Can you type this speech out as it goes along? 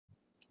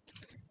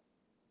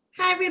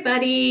Hi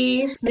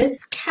everybody,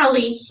 Miss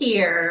Kelly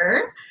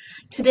here.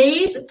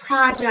 Today's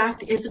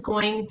project is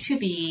going to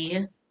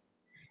be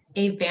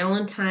a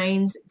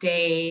Valentine's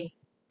Day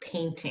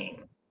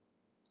painting.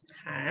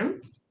 Okay.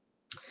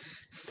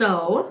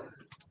 So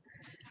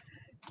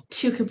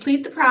to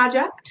complete the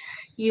project,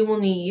 you will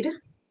need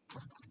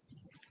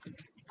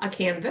a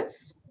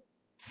canvas,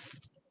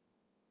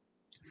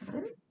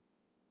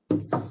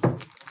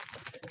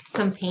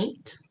 some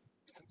paint,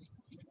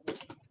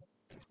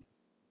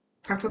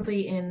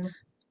 preferably in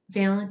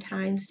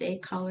Valentine's Day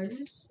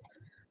colors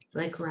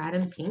like red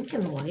and pink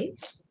and white.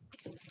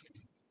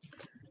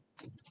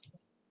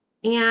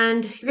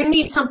 And you're going to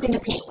need something to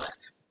paint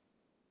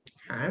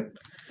with. Okay.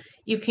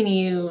 You can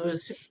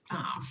use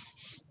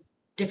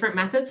different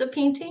methods of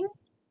painting,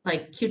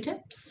 like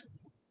Q-tips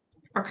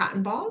or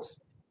cotton balls.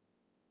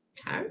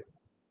 Okay.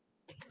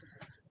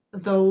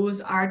 Those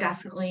are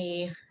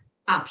definitely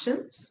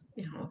options,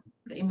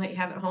 that you might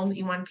have at home that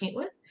you want to paint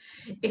with.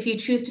 If you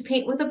choose to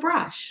paint with a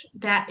brush,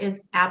 that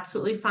is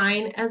absolutely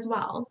fine as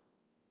well.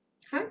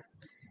 Okay.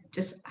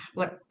 Just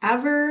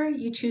whatever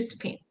you choose to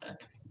paint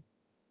with.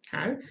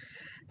 Okay.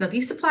 Now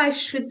these supplies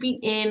should be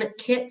in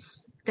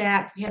kits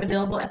that we had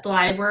available at the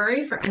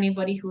library for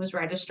anybody who was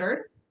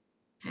registered.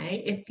 Okay.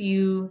 If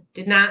you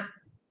did not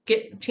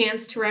get a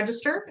chance to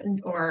register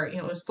or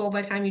it was full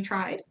by the time you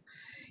tried,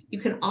 you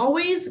can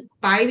always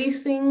buy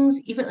these things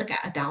even like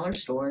at a dollar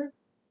store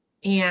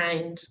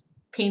and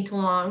paint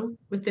along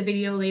with the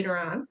video later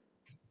on.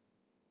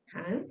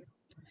 Okay.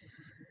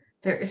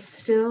 There is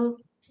still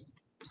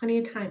plenty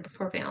of time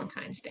before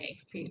Valentine's Day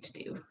for you to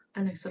do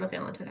a nice little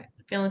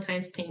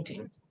Valentine's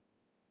painting.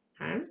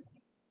 Okay.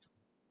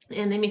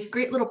 And they make a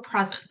great little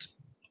present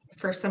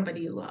for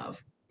somebody you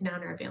love in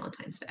honor of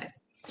Valentine's Day.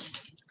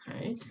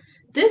 Okay.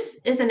 This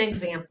is an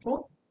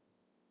example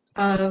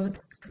of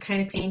the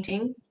kind of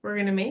painting we're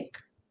going to make.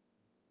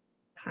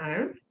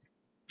 Okay.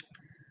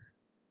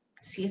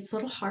 See its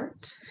little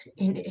heart,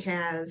 and it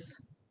has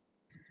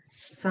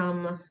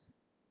some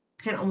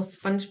kind of almost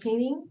sponge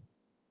painting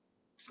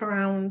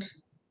around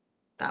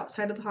the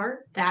outside of the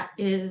heart. That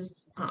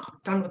is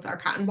done with our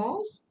cotton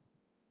balls.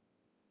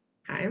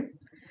 Okay.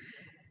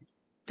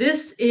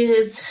 This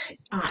is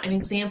an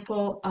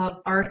example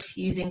of art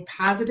using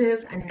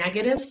positive and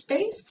negative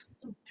space.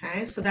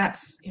 Okay, so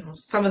that's,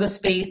 some of the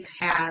space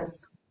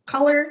has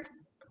color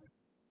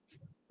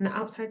on the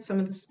outside, some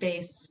of the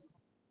space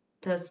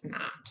does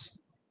not.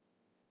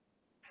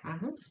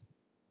 Okay.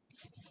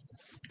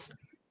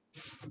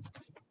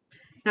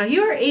 Now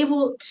you are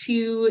able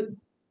to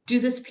do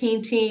this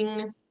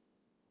painting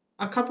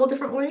a couple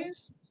different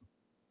ways.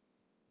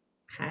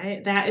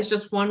 Okay, that is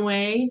just one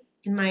way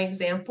in my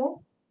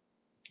example.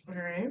 All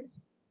right.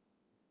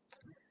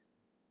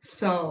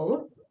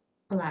 So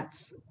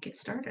let's get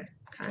started.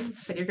 Okay,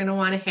 so you're going to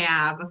want to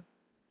have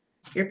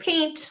your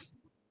paint,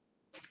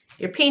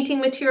 your painting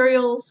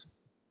materials.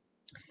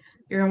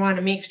 You're going to want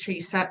to make sure you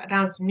set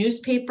down some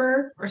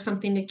newspaper or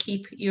something to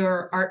keep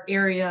your art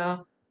area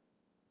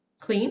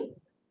clean.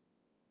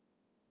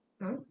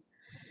 Okay.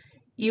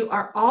 You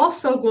are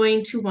also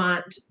going to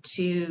want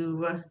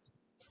to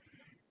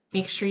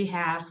make sure you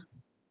have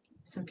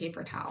some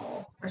paper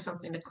towel or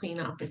something to clean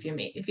up if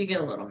you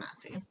get a little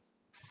messy.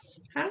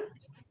 Okay?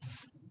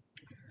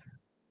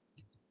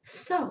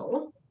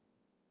 So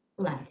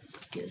let's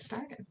get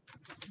started.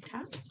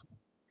 Okay?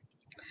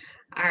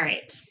 All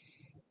right.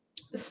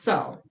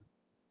 So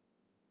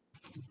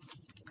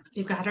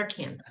we've got our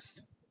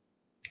canvas.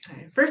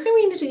 Okay. First thing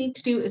we need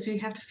to do is we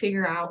have to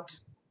figure out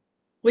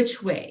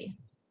which way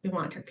we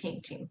want our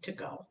painting to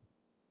go.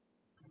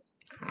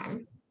 Okay.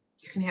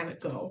 You can have it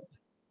go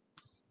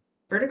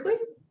vertically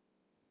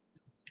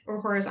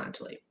or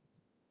horizontally.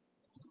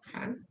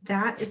 Okay.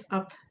 That is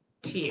up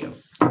to you.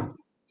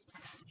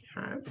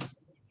 Okay.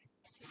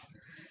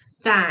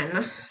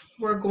 Then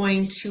we're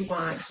going to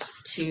want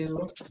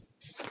to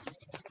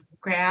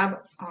grab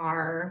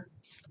our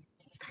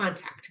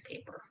contact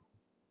paper.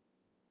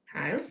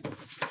 Okay.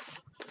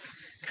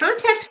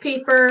 Contact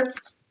paper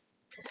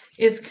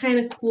is kind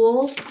of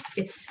cool.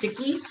 It's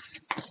sticky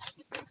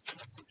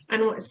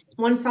on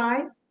one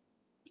side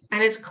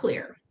and it's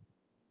clear.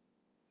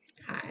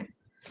 Okay.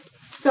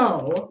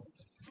 So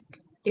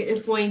it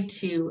is going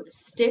to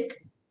stick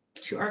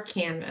to our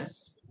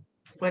canvas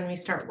when we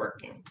start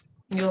working.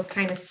 You'll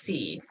kind of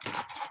see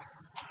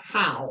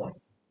how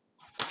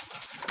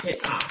it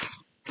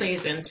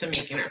plays into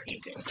making our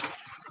painting.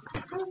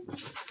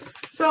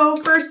 So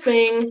first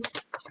thing,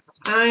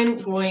 I'm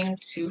going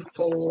to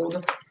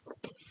fold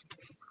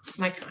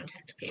my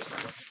contact paper.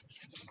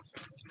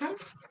 Okay.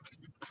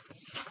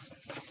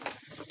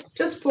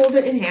 Just fold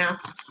it in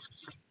half.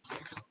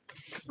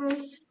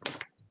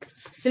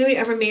 Anybody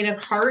ever made a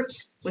heart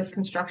with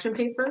construction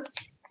paper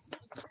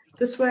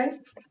this way?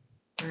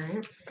 All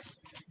right.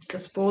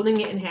 Just folding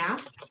it in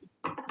half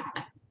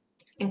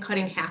and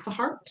cutting half a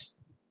heart.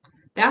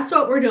 That's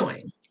what we're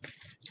doing.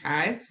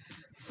 Okay.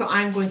 So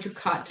I'm going to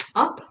cut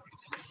up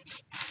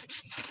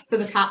for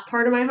the top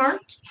part of my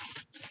heart.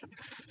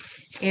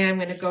 And I'm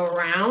going to go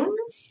around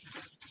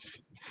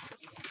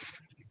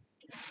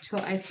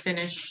till I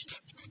finish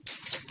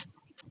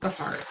the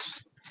heart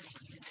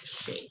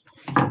shape.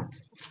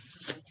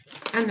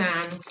 And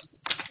then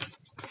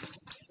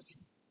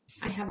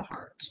I have a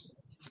heart.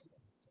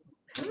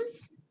 Okay.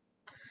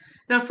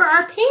 Now for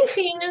our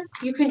painting,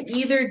 you can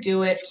either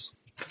do it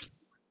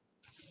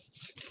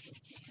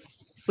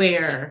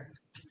where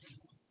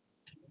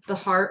the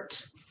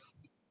heart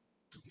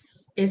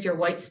is your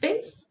white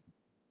space,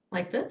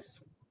 like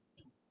this,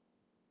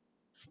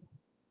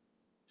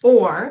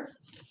 or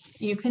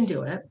you can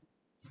do it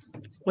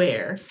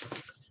where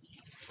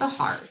the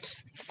heart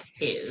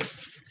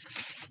is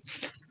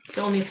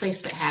the only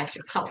place that has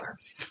your color.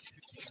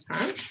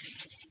 Okay?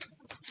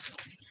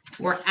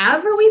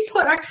 Wherever we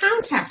put our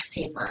contact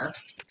paper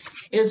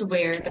is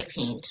where the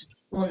paint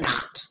will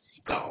not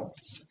go.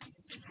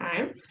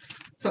 Okay?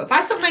 So if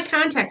I put my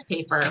contact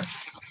paper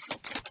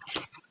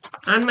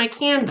on my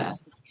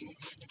canvas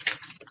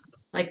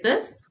like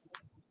this,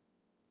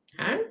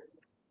 okay,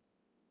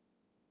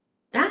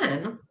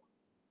 then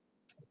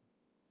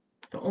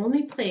the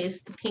only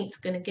place the paint's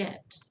going to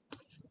get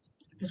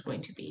is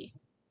going to be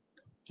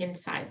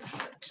inside the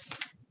heart.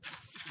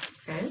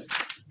 Okay?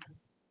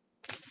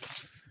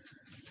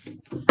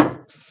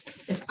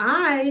 If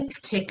I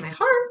take my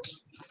heart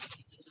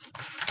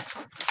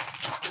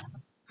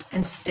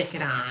and stick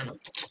it on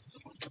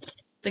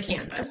the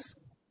canvas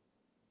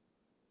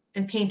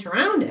and paint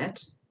around it,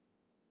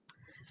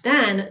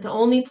 then the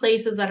only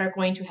places that are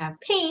going to have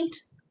paint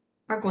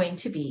are going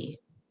to be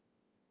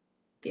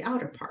the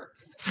outer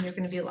parts. And you're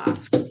going to be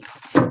left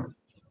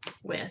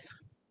with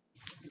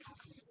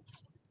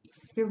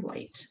your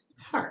white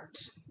heart,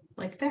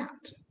 like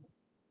that.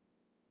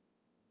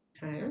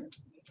 Okay.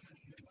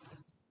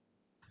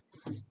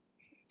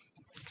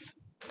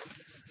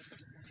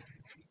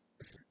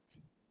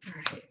 All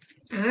right.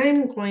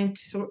 I'm going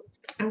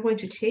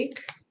to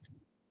take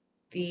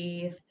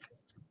the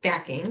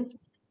backing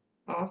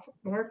off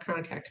of our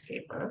contact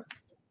paper.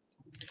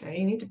 Okay,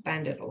 you need to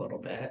bend it a little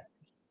bit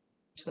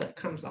so that it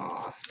comes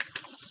off.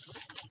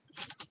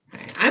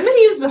 Okay, I'm going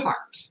to use the heart.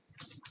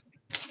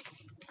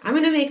 I'm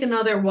going to make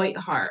another white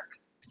heart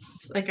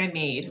like I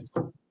made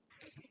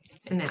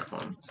in that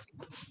one,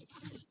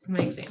 my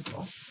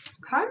example.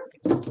 Okay?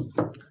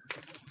 So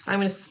I'm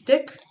going to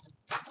stick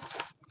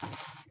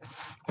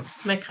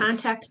my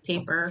contact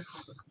paper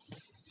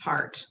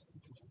heart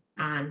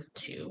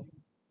onto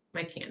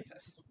my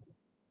canvas.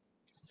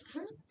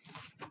 Okay.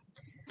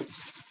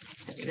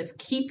 It is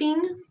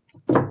keeping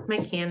my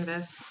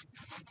canvas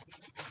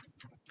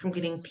from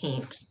getting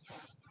paint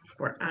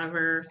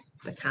wherever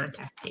the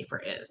contact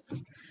paper is.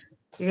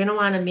 You're going to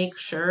want to make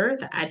sure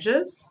the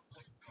edges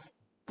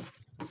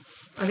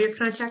of your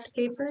contact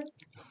paper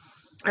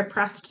are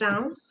pressed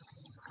down.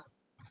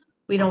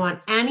 We don't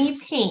want any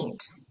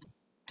paint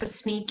to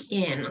sneak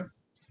in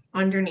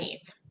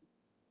underneath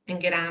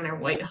and get on our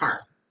white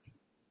heart.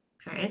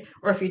 Okay?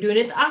 Or if you're doing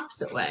it the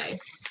opposite way,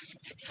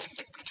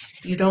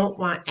 you don't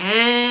want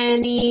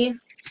any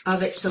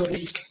of it to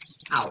leak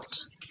out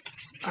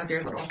of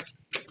your little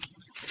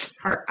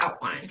heart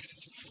outline.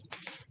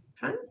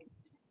 Okay?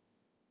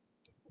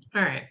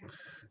 All right.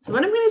 So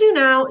what I'm going to do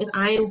now is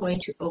I am going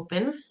to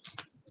open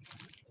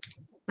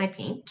my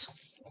paint.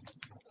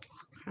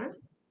 Okay.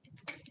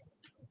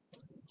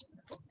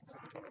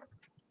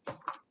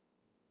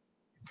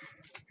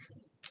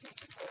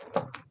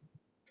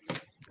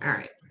 All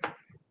right.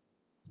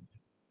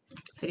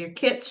 So your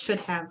kits should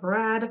have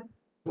red,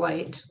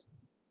 white,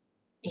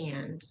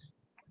 and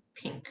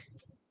pink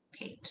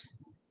paint.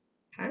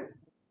 Okay.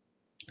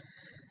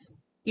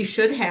 You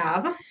should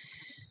have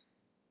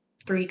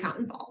 3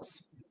 cotton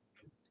balls.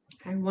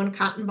 Okay, 1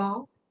 cotton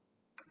ball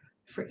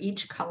for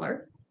each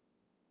color,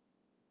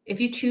 if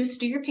you choose to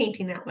do your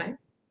painting that way.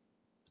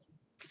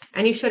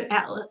 And you should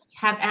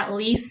have at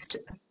least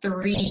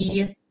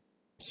 3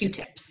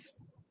 Q-tips,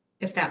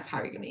 if that's how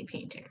you're going to be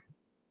painting.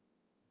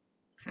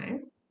 Okay.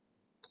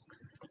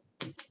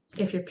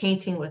 If you're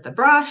painting with a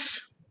brush,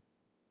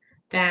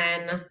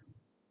 then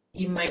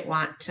you might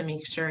want to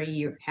make sure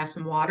you have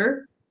some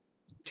water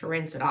to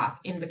rinse it off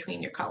in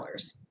between your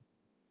colors.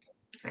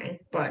 Okay.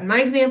 But in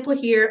my example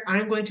here,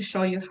 I'm going to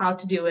show you how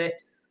to do it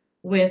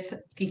with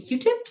the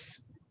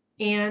Q-tips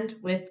and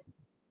with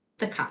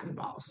the cotton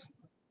balls.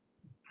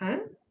 Okay.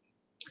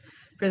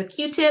 For the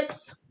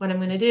Q-tips, what I'm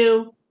going to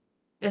do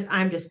is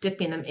I'm just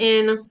dipping them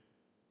in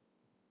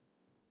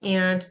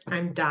and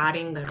I'm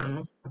dotting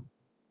them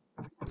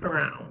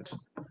around.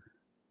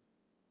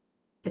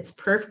 It's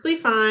perfectly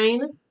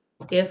fine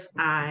if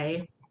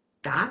I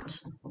dot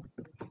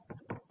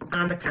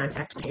on the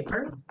contact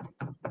paper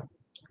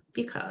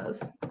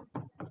because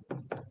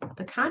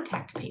the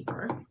contact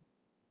paper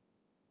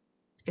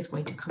is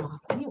going to come off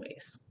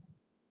anyways.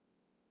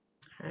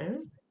 Okay.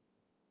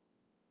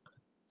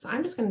 So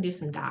I'm just going to do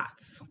some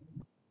dots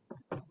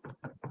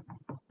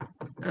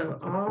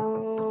of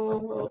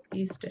all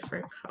these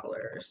different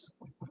colors.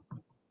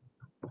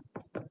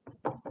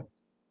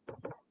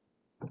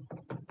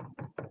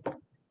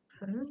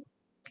 Okay.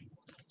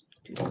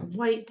 Do some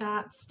white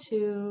dots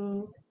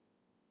too.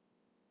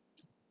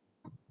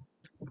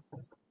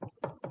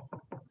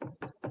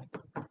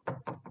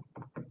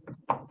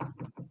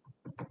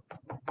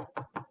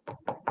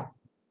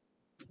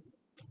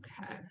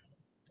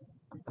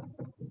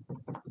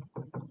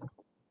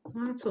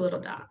 lots of little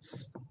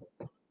dots.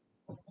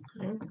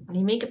 Okay. And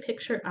you make a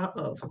picture out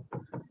of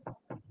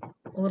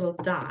little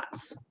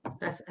dots.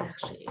 That's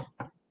actually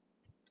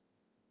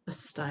a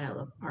style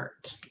of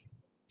art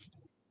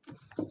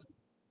you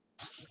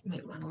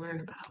might want to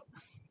learn about.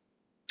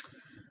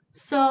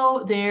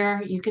 So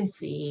there you can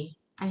see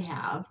I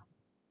have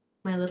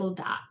my little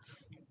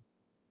dots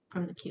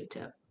from the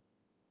Q-tip.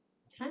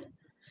 Okay.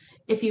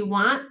 If you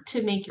want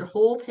to make your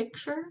whole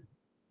picture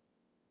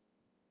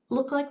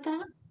look like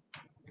that,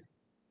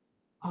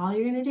 all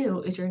you're going to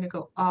do is you're going to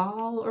go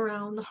all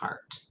around the heart.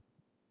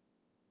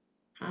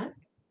 Okay.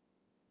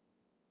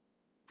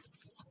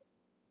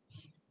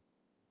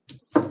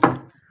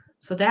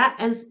 So that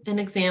is an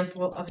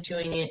example of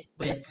doing it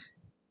with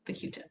the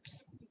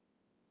Q-tips.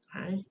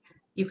 Okay.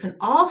 You can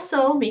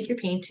also make your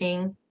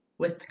painting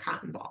with the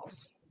cotton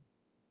balls.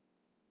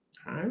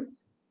 Okay.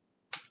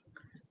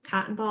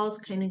 Cotton balls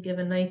kind of give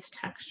a nice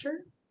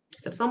texture.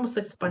 So it's almost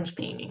like sponge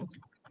painting.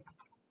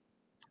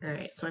 All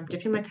right, so I'm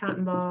dipping my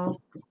cotton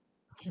ball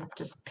and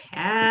just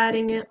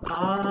patting it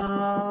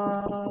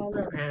all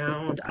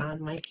around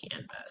on my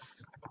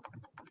canvas.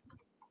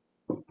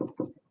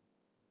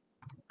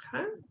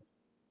 Okay.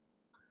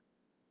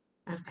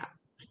 I've got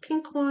my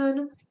pink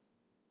one,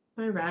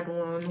 my red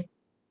one,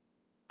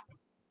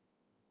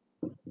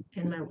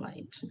 and my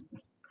white.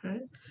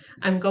 Okay.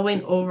 I'm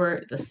going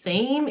over the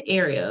same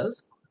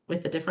areas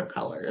with the different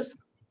colors.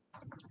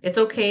 It's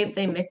okay if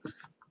they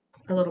mix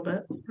a little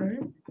bit, right?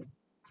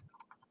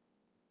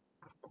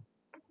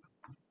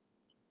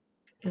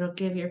 It'll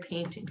give your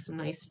painting some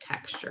nice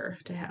texture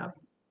to have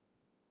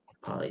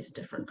all these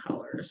different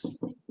colors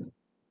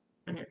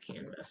on your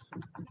canvas.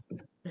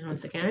 And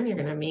once again, you're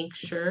going to make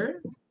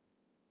sure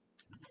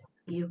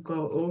you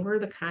go over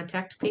the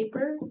contact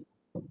paper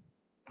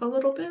a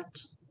little bit.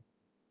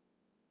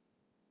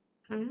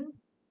 Okay.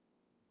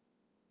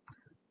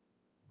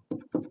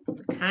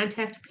 The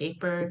contact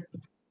paper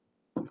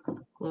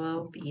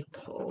will be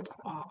pulled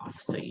off,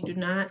 so you do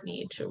not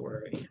need to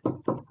worry.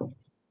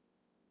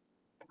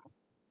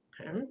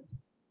 Okay.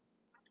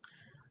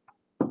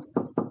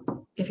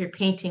 If you're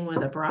painting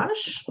with a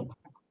brush,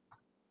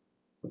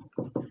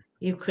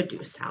 you could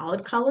do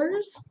solid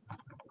colors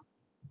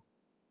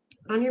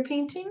on your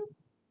painting.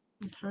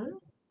 Okay.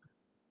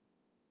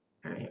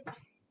 All right.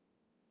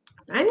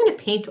 I'm going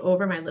to paint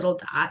over my little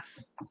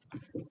dots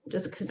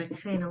just because I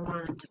kind of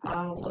want it to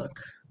all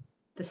look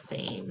the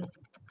same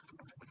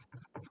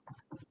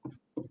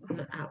on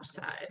the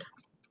outside.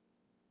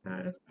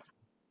 Okay.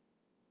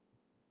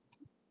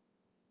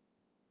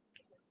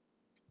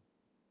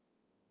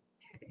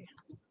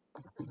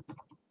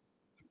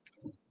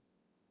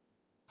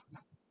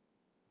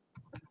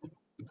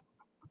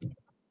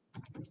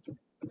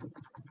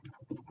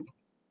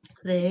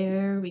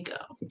 There we go.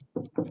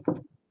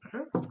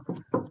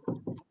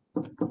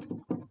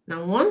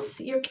 Now,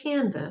 once your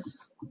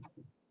canvas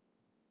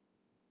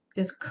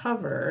is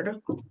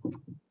covered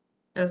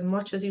as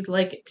much as you'd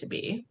like it to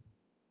be,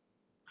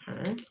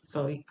 okay,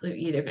 so you're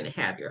either going to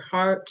have your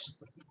heart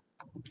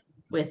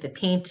with the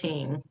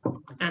painting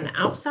on the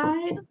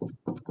outside,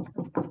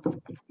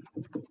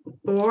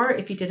 or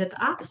if you did it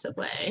the opposite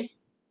way,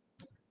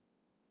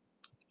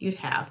 you'd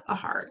have a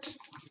heart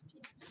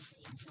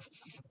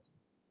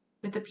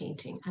with the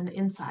painting on the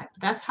inside.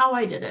 But that's how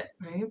I did it,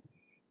 right?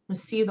 You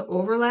see the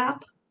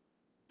overlap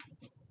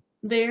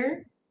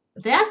there?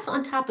 That's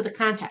on top of the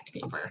contact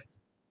paper.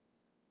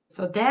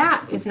 So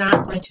that is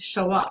not going to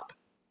show up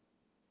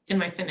in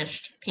my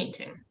finished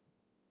painting.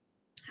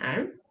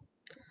 Okay?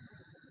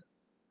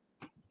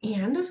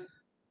 And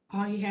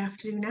all you have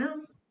to do now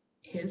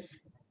is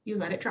you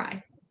let it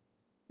dry.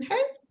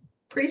 Okay?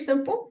 Pretty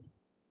simple.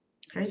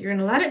 Okay? You're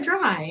going to let it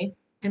dry,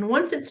 and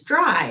once it's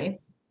dry,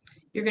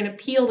 you're going to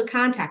peel the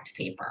contact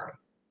paper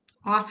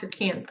off your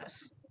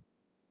canvas,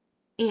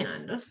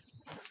 and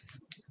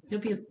you'll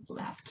be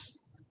left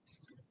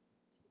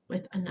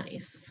with a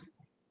nice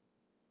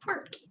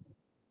heart.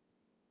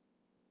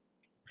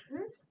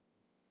 Okay.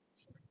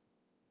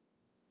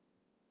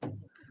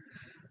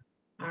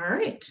 All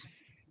right,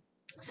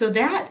 so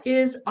that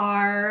is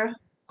our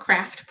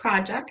craft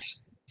project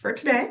for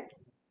today.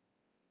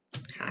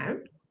 Okay.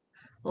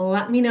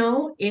 Let me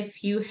know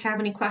if you have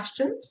any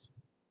questions.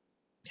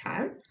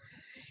 Okay.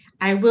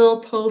 I will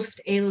post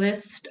a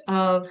list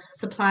of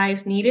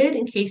supplies needed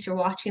in case you're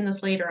watching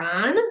this later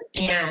on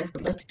and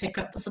would like to pick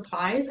up the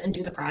supplies and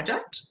do the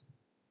project.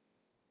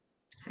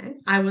 Okay.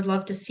 I would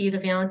love to see the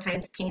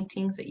Valentine's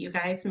paintings that you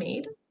guys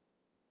made.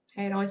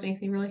 Okay. It always makes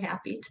me really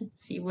happy to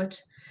see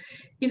what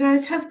you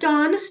guys have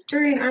done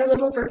during our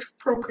little virtual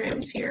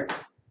programs here.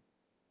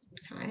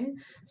 Okay.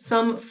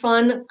 Some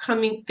fun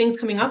things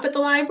coming up at the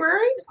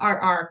library are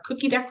our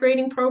cookie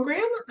decorating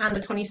program on the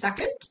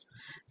 22nd.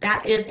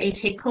 That is a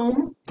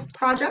take-home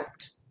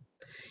project.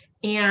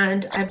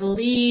 And I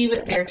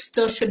believe there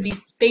still should be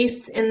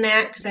space in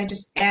that because I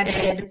just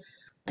added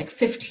like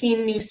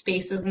 15 new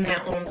spaces in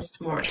that one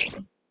this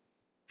morning.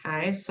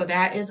 Okay, so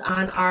that is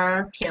on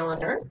our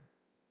calendar.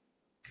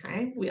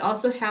 Okay, we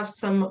also have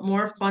some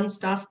more fun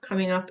stuff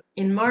coming up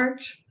in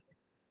March.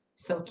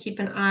 So keep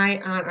an eye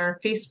on our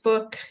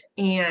Facebook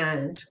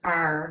and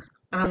our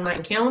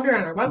online calendar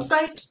on our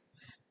website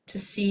to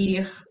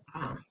see,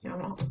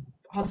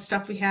 all the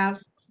stuff we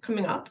have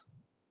coming up.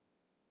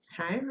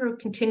 Okay, we'll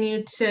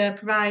continue to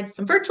provide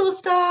some virtual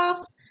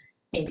stuff,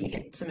 maybe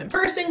get some in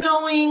person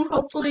going,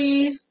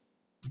 hopefully,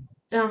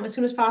 as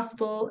soon as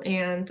possible,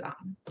 and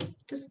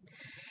just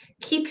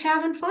keep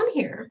having fun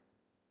here.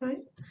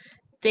 Right?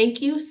 Thank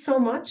you so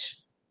much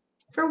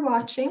for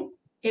watching.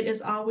 It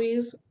is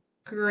always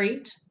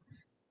great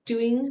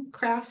doing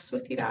crafts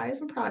with you guys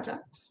and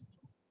projects.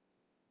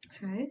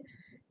 Okay,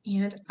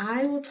 and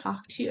I will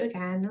talk to you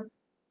again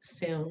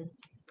soon.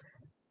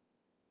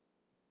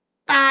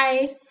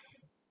 Bye.